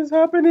 What is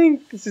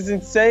happening? This is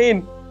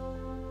insane.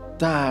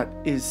 That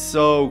is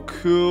so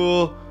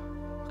cool.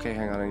 Okay,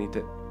 hang on. I need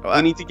to.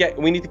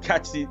 We need to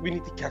catch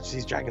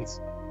these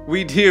dragons.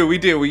 We do. We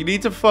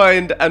need to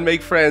find and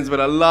make friends with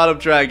a lot of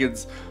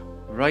dragons.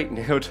 Right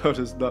now, though,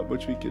 there's not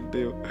much we can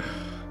do.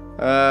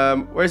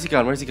 Where's he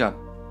gone?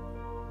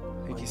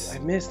 I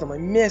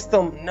missed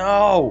him.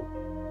 No.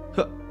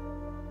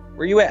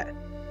 Where you at?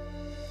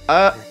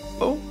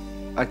 Oh,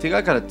 I think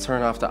I gotta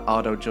turn off the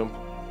auto jump.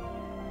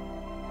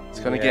 It's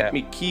gonna get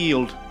me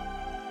killed.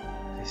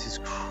 This is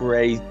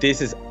crazy.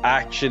 This is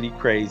actually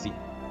crazy.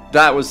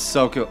 That was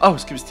so cool. Oh,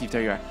 Scuba Steve,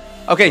 there you are.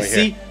 Okay, right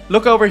see? Here.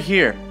 Look over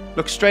here.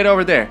 Look straight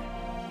over there.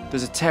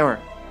 There's a tower.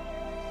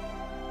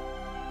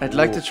 I'd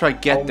like to try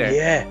get there.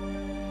 Yeah.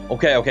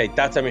 Okay,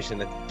 that's our mission.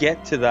 Let's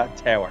get to that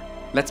tower.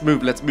 Let's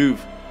move. Let's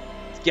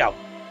go.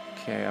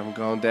 Okay, I'm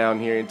going down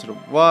here into the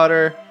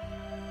water.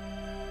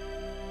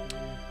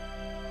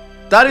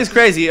 That is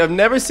crazy. I've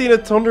never seen a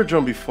thunder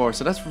drum before,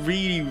 so that's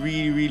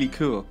really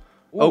cool.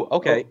 Ooh,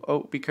 okay. Oh,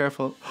 be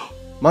careful.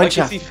 Mine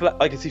shaft.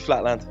 I can see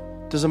flat land.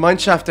 There's a mine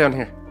shaft down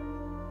here.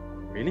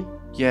 Really?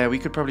 Yeah, we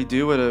could probably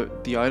do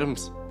with the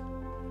items.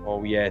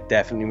 Oh yeah,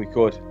 definitely we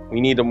could. We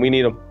need them.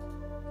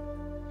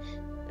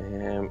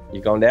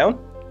 You going down?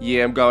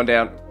 Yeah, I'm going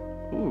down.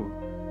 Ooh.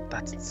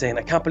 That's insane.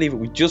 I can't believe it.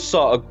 We just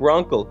saw a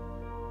Gronkle,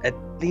 a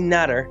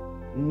Thinatter,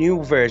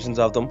 new versions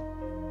of them.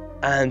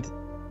 And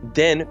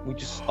then we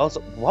just also...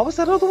 What was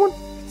that other one?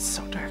 It's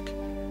so dark.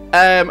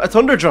 A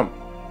thunder drum.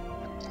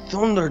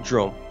 Thunder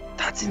drum?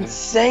 That's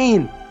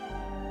insane.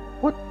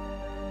 What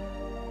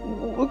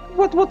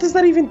does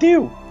that even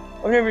do?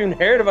 I've never even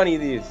heard of any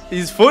of these.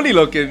 He's funny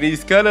looking.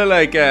 He's kind of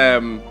like...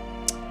 kind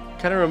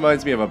of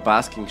reminds me of a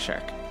basking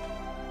shark.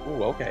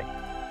 Oh, okay.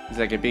 He's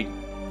like a big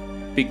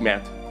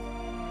mouth.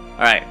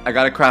 Alright, I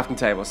got a crafting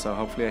table, so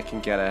hopefully I can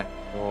get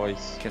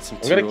some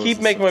tools. I'm gonna keep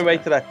making my way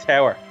to that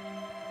tower.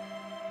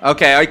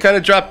 Okay, I kind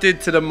of dropped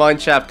into the mine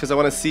shaft because I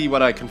want to see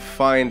what I can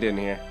find in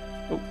here.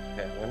 Oh,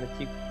 okay, I'm gonna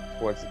keep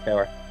towards the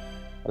tower.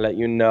 I'll let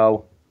you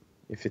know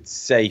if it's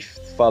safe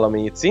to follow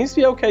me. It seems to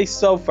be okay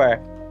so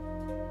far.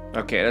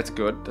 Okay, that's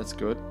good.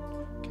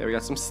 Okay, we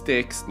got some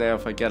sticks. Now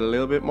if I get a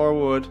little bit more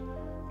wood,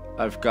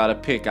 I've got a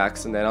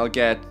pickaxe, and then I'll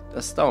get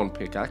a stone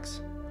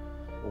pickaxe.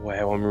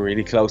 Wow, I'm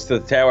really close to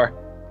the tower.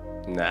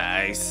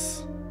 Nice.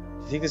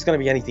 Do you think there's going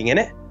to be anything in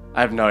it?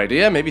 I have no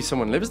idea. Maybe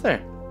someone lives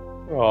there.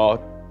 Oh,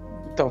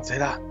 don't say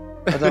that.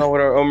 I don't know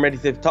whether I'm ready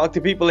to talk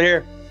to people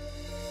here.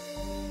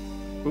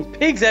 There's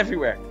pigs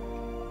everywhere.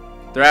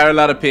 There are a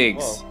lot of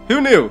pigs. Whoa.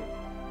 Who knew?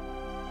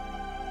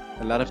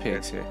 A lot of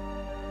pigs here.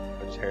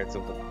 I just heard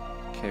something.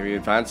 Okay, we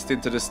advanced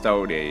into the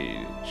Stone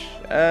Age.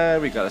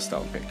 We got a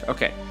stone pick.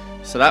 Okay,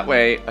 so that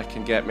way I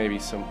can get maybe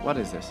some... What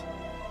is this?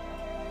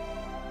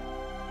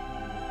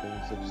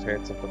 I just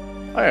heard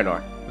something. Iron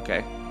ore.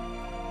 Okay.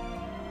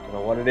 Don't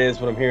know what it is,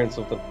 but I'm hearing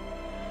something.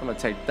 I'm gonna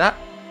take that.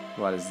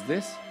 What is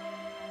this?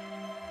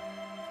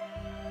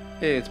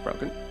 It's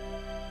broken.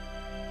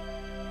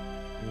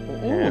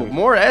 Ooh,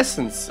 more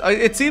essence.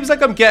 It seems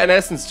like I'm getting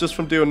essence just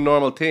from doing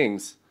normal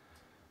things.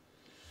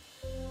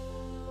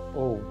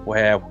 Oh,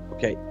 wow.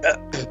 Okay.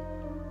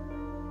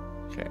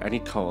 Okay, I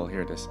need coal.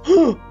 Here it is.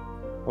 Oh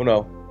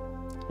no.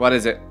 What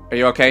is it? Are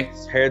you okay? I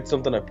just heard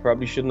something I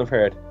probably shouldn't have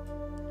heard.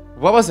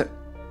 What was it?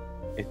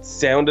 It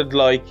sounded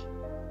like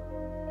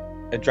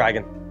a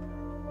dragon.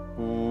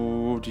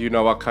 Ooh, do you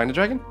know what kind of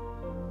dragon?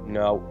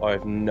 No, I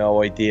have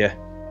no idea.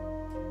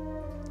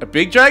 A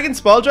big dragon?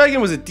 Small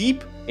dragon? Was it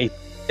deep? It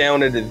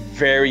sounded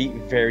very,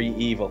 very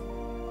evil.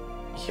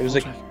 It was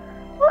like...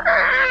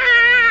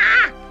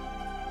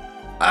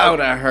 Ow,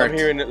 that hurt. I'm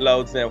hearing it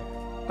loads now.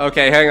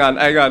 Okay, hang on.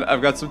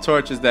 I've got some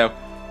torches now.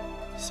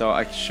 So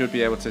I should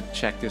be able to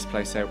check this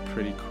place out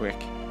pretty quick.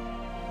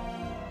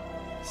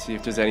 See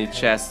if there's any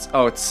chests.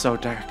 Oh, it's so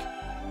dark.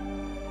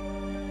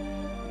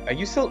 Are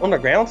you still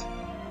underground?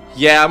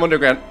 Yeah, I'm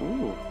underground.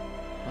 Ooh,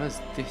 what is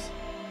this?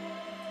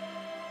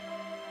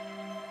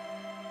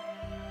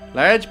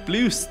 Large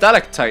blue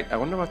stalactite. I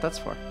wonder what that's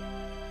for.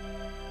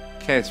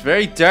 Okay, it's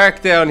very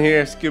dark down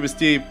here, Scuba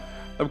Steve.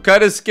 I'm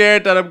kind of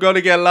scared that I'm going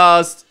to get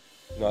lost.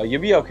 No,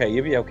 you'll be okay.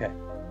 You'll be okay.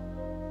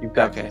 You've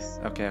got this.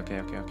 Okay. I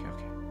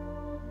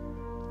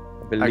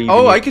believe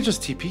I could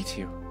just TP to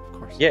you, of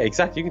course. Yeah,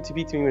 exactly. You can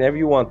TP to me whenever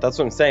you want. That's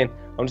what I'm saying.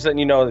 I'm just letting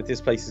you know that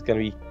this place is going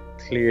to be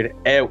cleared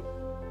out.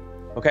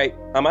 Okay,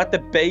 I'm at the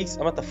base.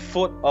 I'm at the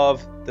foot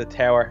of the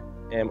tower.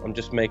 I'm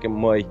just making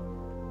my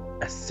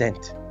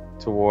ascent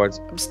towards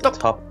the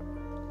top.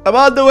 I'm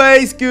on the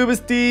way, Scuba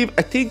Steve.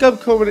 I think I'm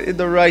coming in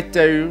the right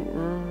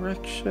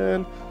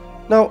direction.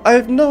 No, I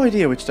have no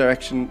idea which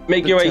direction.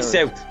 Make your way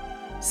south.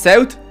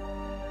 South?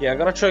 Yeah, I'm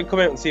gonna try and come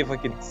out and see if I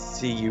can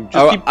see you.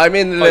 I'm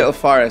in the little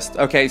forest.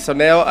 Okay, so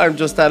now I'm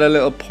just at a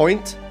little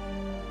point.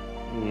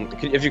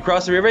 Have you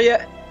crossed the river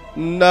yet?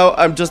 No,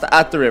 I'm just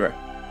at the river.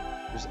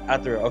 Just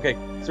at the river. Okay,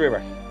 it's the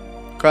river.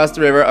 Cross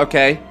the river.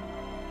 Okay.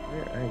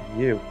 Where are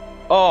you?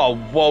 Oh,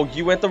 whoa!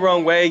 You went the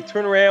wrong way.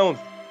 Turn around.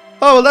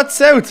 Oh, well, that's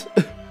south.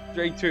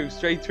 Straight through.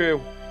 Straight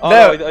through. Oh,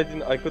 no. I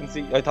didn't. I couldn't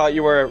see. I thought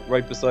you were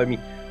right beside me.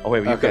 Oh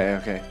wait, you're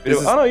good. Okay.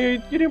 Oh no, you're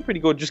doing pretty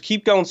good. Just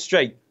keep going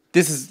straight.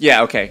 This is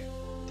okay.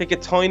 Take a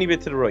tiny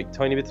bit to the right.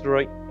 Tiny bit to the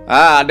right.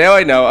 Ah, now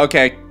I know.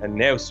 Okay. And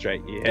now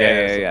straight.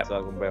 Yeah. Yeah.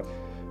 Talking about.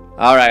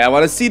 All right, I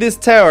want to see this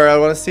tower. I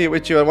want to see it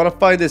with you. I want to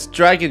find this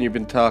dragon you've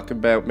been talking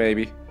about.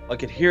 Maybe. I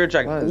could hear a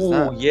dragon.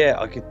 Oh yeah,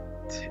 I could.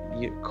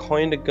 You're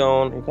kind of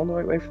going. You're going the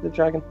right way for the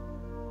dragon.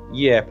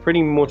 Yeah,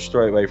 pretty much the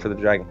right way for the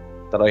dragon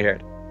that I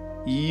heard.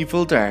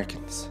 Evil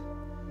dragons.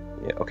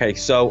 Yeah. Okay.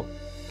 So.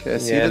 Okay. I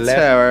see the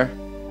tower.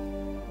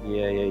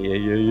 Yeah.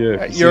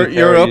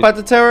 You're up at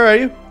the tower, are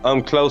you?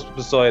 I'm close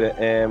beside it.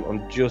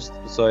 I'm just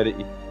beside it.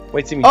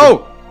 Wait, see me.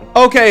 Oh,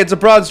 okay. It's a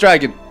bronze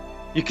dragon.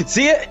 You can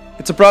see it.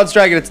 It's a bronze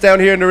dragon. It's down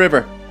here in the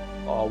river.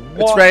 Oh,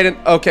 what? It's raining.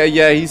 Okay,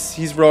 yeah,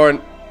 he's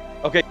roaring.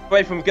 Okay, get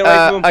away from him. Get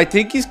away from him. I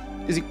think is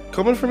he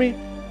coming for me?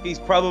 He's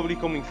probably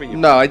coming for you.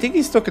 No, I think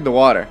he's stuck in the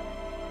water.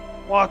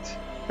 What?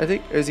 I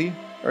think is he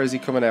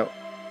coming out?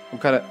 I'm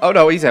kind of. Oh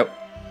no, he's out.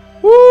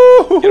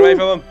 Woo! Get away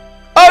from him.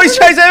 Oh, he's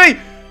chasing me!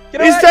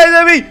 He's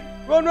chasing me!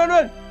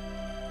 Run!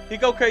 He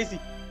go crazy.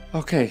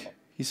 Okay,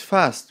 he's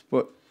fast,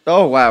 but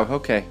oh wow,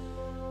 okay.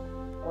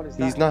 What is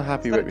that? He's not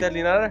happy with me.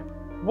 Deadly ladder?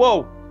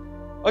 Whoa!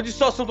 I just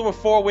saw something with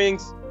 4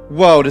 wings.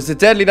 Whoa, there's a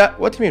deadly ladder.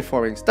 What do you mean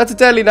 4 wings? That's a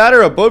deadly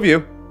ladder above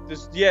you.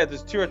 There's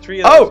 2 or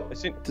 3 of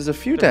those. There's a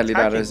few deadly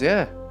ladders,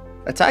 yeah.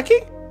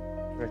 Attacking?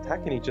 They're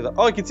attacking each other.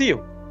 Oh, I can see you.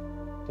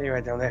 Okay, you're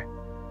right down there.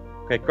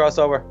 Okay, cross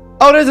over.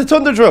 Oh, there's a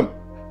thunder drum.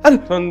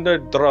 Thunder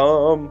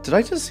drum. Did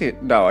I just see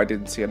it? No, I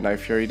didn't see a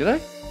Knife Fury, did I?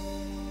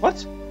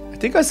 What? I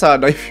think I saw a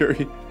Knife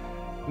Fury.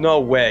 No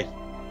way.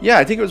 Yeah,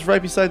 I think it was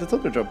right beside the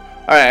thunder drum.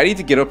 Alright, I need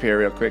to get up here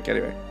real quick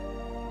anyway.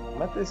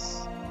 I'm at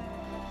this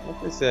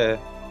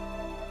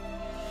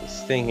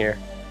thing here.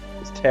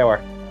 This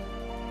tower.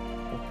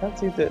 I can't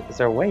see is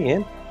there a way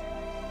in?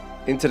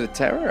 Into the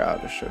tower? Oh,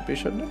 there should be,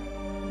 shouldn't there?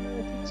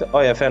 I think so. Oh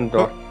yeah, I found the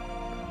door.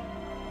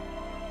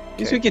 At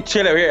least we can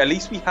chill out here. At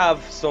least we have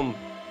some.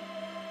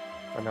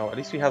 I know. At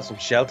least we have some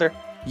shelter.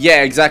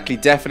 Yeah, exactly.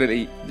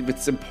 Definitely,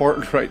 it's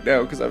important right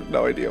now because I have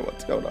no idea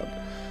what's going on.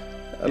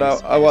 And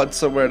I want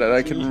somewhere that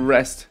I can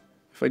rest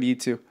if I need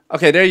to.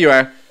 Okay, there you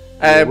are.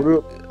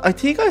 I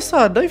think I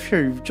saw a Knife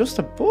Fury just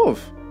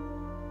above.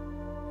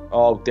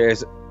 Oh,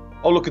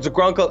 oh look, it's a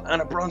Gronkle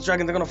and a bronze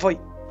dragon. They're gonna fight.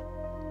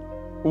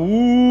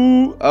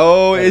 Ooh.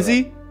 Oh, is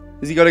he?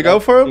 Is he gonna go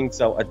for him?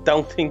 I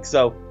don't think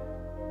so.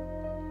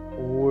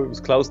 Oh, it was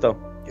close though.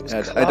 It was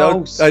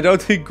close. I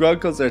don't think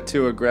Gronkles are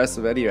too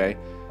aggressive anyway.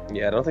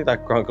 Yeah, I don't think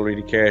that Gronkle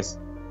really cares.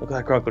 Look at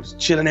that Gronkle just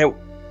chilling out.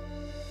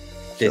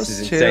 This is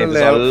insane.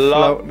 There's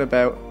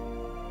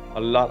a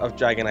lot of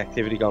dragon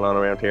activity going on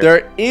around here.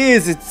 There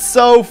is. It's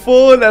so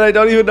fun, and I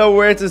don't even know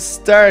where to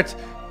start.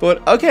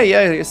 But okay,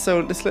 yeah.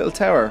 So this little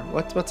tower,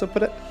 what's up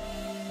with it?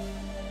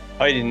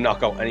 I did not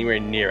go anywhere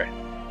near it.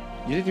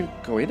 You didn't even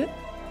go in it?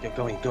 Yeah,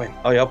 go in.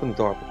 Oh, you opened the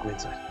door, but go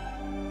inside.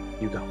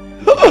 You go.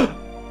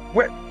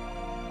 Where?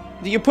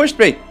 You pushed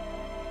me.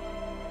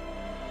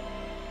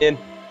 In.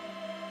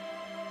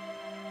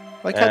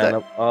 Why can't and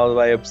up all the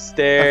way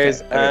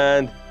upstairs, okay.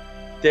 And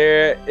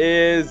there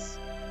is.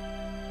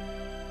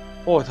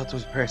 Oh, I thought there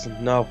was a person.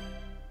 No.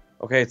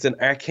 Okay, it's an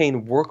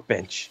arcane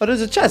workbench. Oh,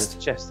 there's a chest.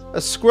 There's a chest.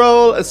 A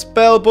scroll, a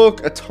spell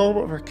book, a tome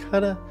of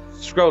arcana.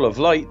 Scroll of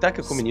light. That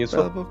could come in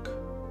useful. Spell book.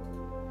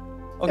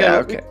 Okay, yeah,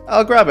 okay.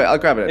 I'll grab it.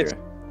 Anyway. It's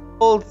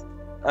old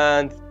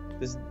and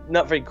it's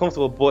not very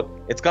comfortable, but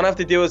it's gonna have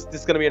to do us.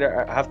 This is gonna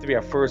have to be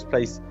our first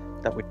place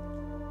that we.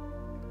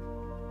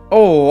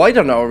 Oh, I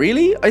don't know,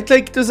 really. I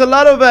think there's a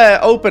lot of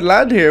open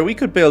land here. We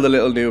could build a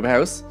little noob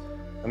house.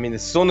 I mean, the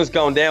sun is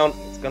going down.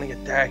 It's gonna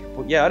get dark,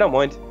 but yeah, I don't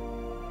mind.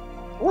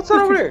 What's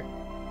that over there?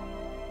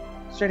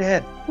 Straight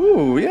ahead.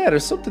 Ooh, yeah,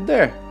 there's something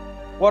there.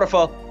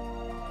 Waterfall.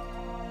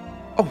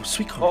 Oh,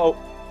 sweet corn. Oh,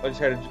 I just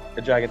heard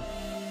a dragon.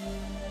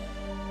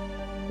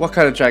 What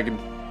kind of dragon?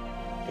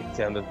 It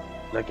sounded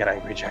like an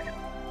angry dragon.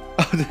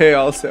 Oh, they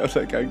all sound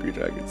like angry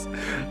dragons.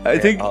 I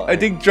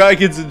think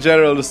dragons in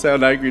general just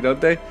sound angry, don't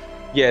they?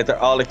 Yeah, they're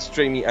all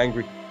extremely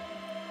angry.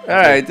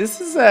 Alright, this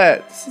is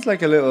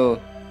like a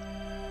little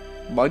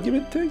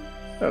monument thing?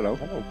 I don't know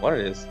what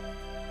it is.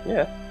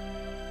 Yeah.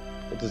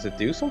 But does it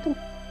do something?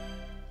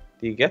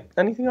 Do you get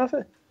anything off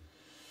it?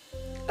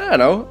 I don't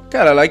know.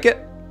 Kinda like it.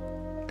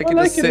 I can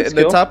just sit in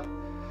the top.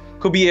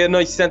 Could be a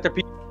nice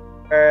centerpiece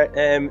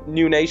for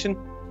new nation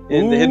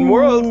in the hidden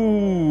world.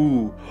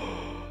 Ooh.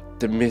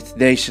 The myth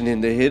nation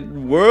in the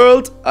hidden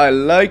world. I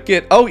like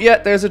it. Oh yeah,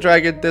 there's a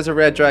dragon. There's a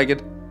red dragon.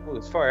 Oh,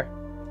 there's fire.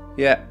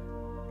 Yeah.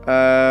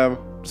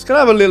 Just gonna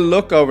have a little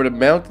look over the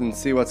mountain and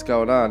see what's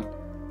going on.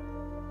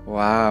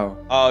 Wow.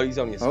 Oh, he's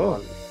only a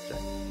small.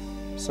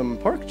 Some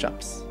pork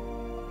chops.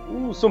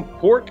 Ooh, some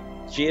pork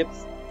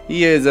chips.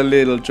 He is a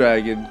little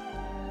dragon.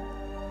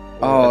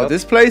 Oh,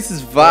 this place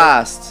is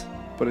vast,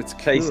 but it's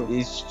cool. Place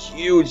is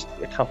huge.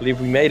 I can't believe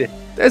we made it.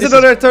 There's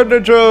another thunder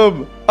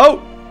drum. Oh,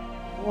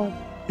 what?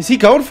 Is he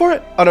going for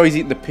it? Oh no, he's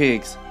eating the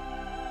pigs.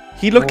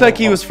 He looked like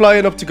he was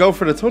flying up to go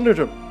for the thunder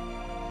drum.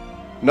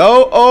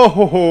 No.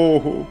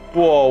 Oh.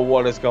 Whoa,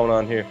 what is going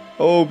on here?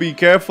 Oh, be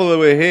careful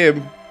with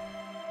him.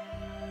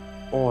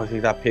 Oh, I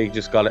think that pig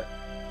just got it.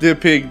 The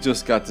pig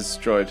just got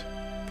destroyed.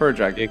 Per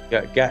dragon.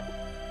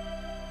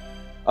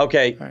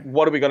 Okay, right.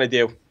 What are we gonna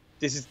do?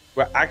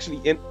 We're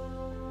actually in.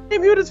 Hey,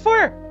 mute his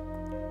fire.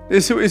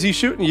 Is he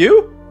shooting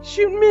you?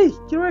 Shooting me.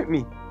 Get away from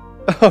me.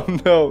 Oh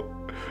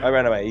no. I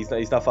ran away.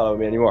 He's not following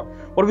me anymore.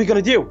 What are we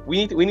gonna do?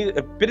 We need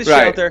a bit of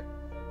shelter.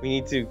 We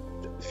need to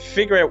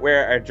figure out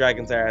where our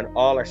dragons are and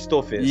all our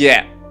stuff is.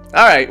 Yeah.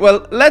 All right.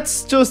 Well,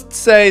 let's just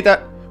say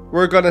that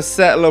we're gonna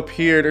settle up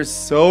here. There's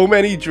so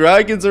many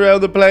dragons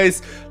around the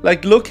place.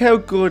 Like, look how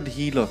good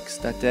he looks.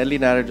 That deadly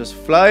natter just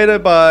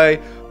flying by,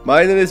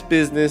 minding his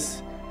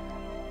business.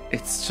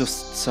 It's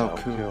just so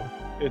cool.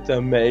 It's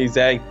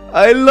amazing.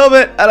 I love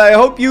it, and I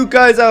hope you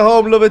guys at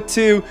home love it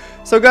too.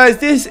 So guys,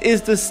 this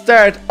is the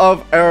start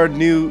of our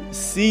new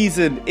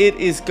season. It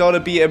is going to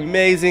be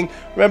amazing.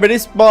 Remember,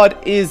 this mod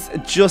is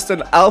just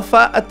an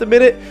alpha at the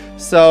minute,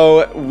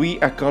 so we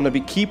are going to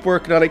keep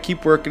working on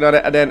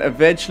it, and then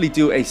eventually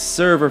do a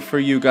server for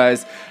you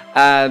guys.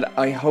 And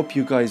I hope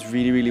you guys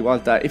really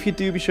want that. If you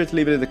do, be sure to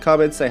leave it in the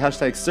comments, say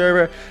hashtag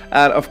server,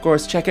 and of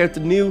course check out the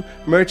new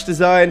merch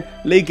design.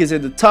 Link is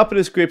in the top of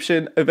the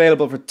description,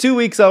 available for 2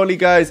 weeks only,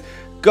 guys.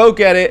 Go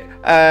get it.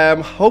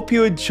 Hope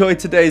you enjoyed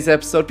today's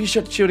episode. Be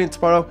sure to tune in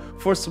tomorrow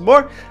for some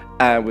more,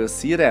 and we'll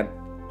see you then.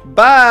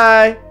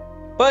 Bye.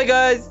 Bye,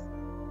 guys.